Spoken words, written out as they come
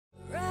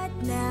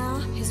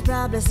He's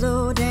probably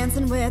slow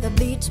dancing with a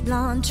bleach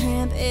blonde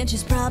tramp, and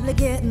she's probably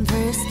getting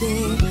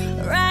thirsty.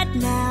 Right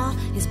now,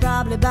 he's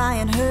probably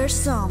buying her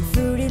some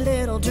fruity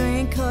little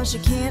drink, 'cause she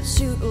can't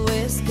shoot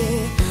whiskey.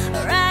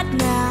 Right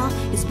now,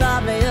 he's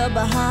probably up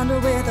behind her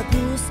with a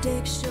pool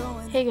stick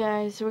showing. Hey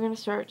guys, so we're gonna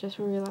start just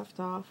where we left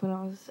off when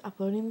I was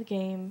uploading the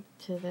game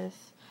to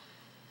this.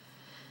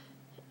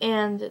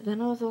 And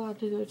then I was allowed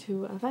to go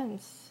to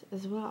events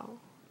as well,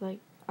 like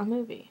a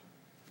movie.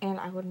 And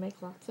I would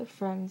make lots of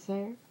friends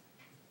there.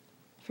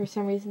 For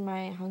some reason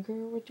my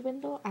hunger would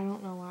dwindle. I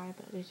don't know why,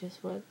 but it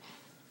just would.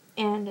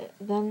 And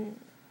then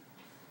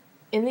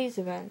in these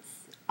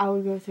events, I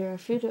would go through a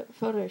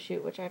photo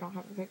shoot, which I don't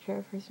have a picture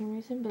of for some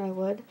reason, but I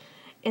would.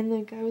 And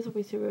the guy was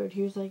always so rude.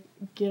 He was like,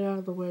 "Get out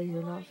of the way,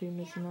 you're not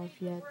famous enough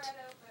yet."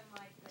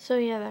 So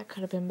yeah, that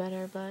could have been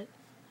better, but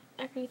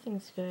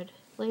everything's good.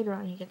 Later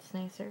on he gets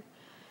nicer.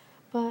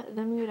 But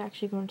then we would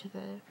actually go into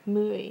the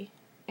movie,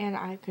 and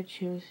I could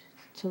choose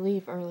to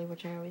leave early,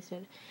 which I always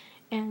did.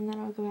 And then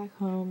I would go back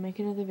home, make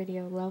another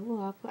video,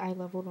 level up. I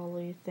leveled all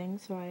these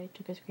things, so I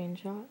took a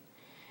screenshot.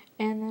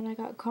 And then I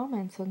got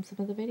comments on some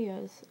of the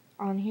videos.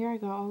 On here I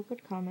got all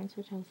good comments,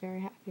 which I was very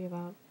happy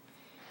about.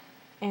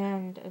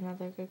 And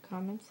another good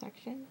comment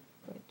section,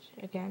 which,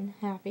 again,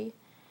 happy.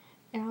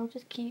 And I'll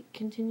just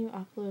continue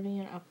uploading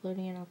and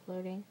uploading and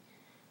uploading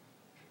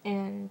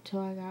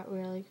until I got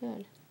really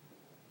good.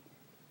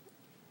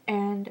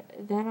 And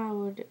then I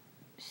would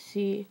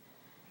see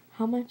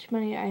how much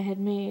money I had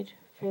made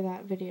for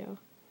that video.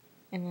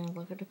 And then I'd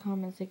look at the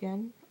comments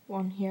again.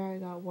 On here I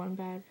got one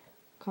bad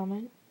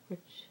comment,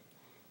 which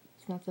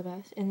is not the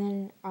best. And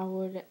then I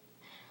would,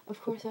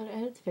 of course, I would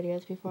edit the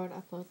videos before I'd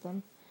upload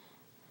them.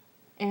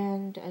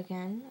 And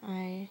again,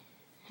 I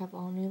have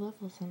all new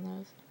levels on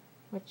those,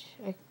 which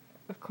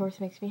of course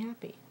makes me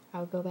happy. I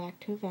would go back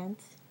to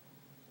events,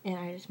 and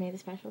I just made a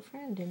special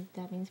friend, and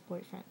that means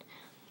boyfriend.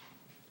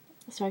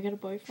 So I got a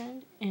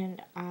boyfriend,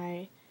 and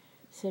I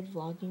said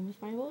vlogging with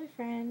my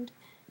boyfriend,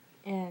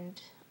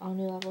 and all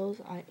new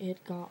levels.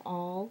 It got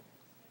all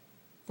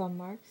thumb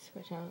marks,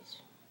 which I was,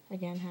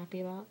 again,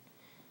 happy about.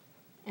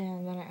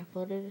 And then I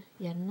uploaded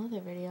yet another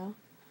video,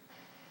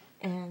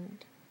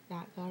 and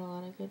that got a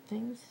lot of good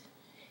things.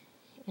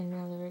 In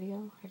another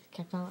video, I just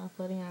kept on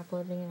uploading and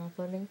uploading and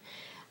uploading.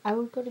 I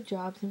would go to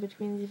jobs in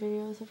between these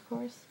videos, of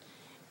course,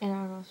 and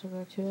I would also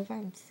go to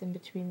events in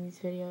between these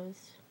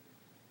videos.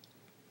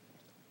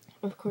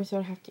 Of course, I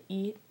would have to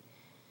eat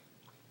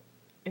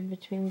in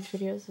between these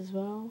videos as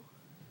well,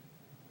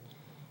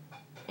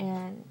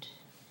 and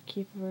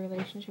keep a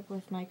relationship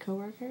with my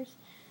coworkers,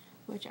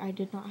 which I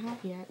did not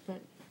have yet,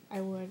 but I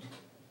would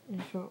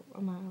in a short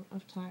amount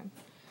of time.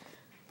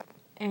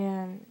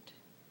 And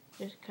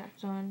just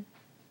kept on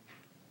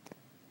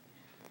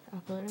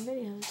uploading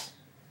videos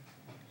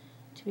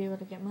to be able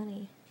to get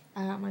money.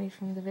 I got money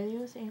from the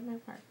videos and my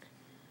work,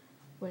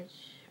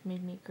 which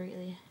made me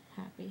greatly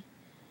happy.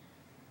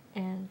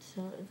 And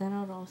so then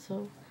I would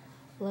also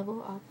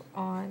level up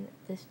on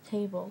this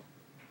table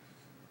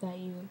that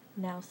you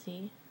now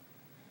see,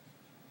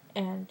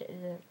 and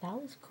that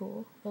was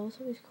cool. That was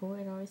always cool.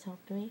 It always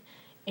helped me.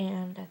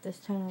 And at this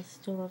time I was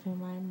still living in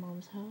my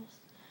mom's house.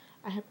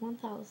 I had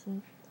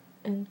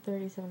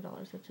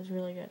 $1,037, which is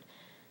really good.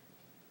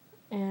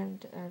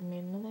 And I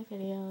made another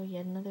video,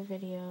 yet another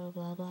video,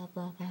 blah blah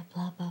blah blah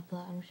blah blah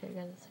blah. I'm sure you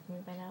guys are sick of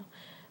me by now,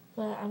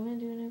 but I'm gonna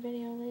do a new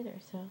video later,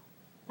 so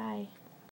bye.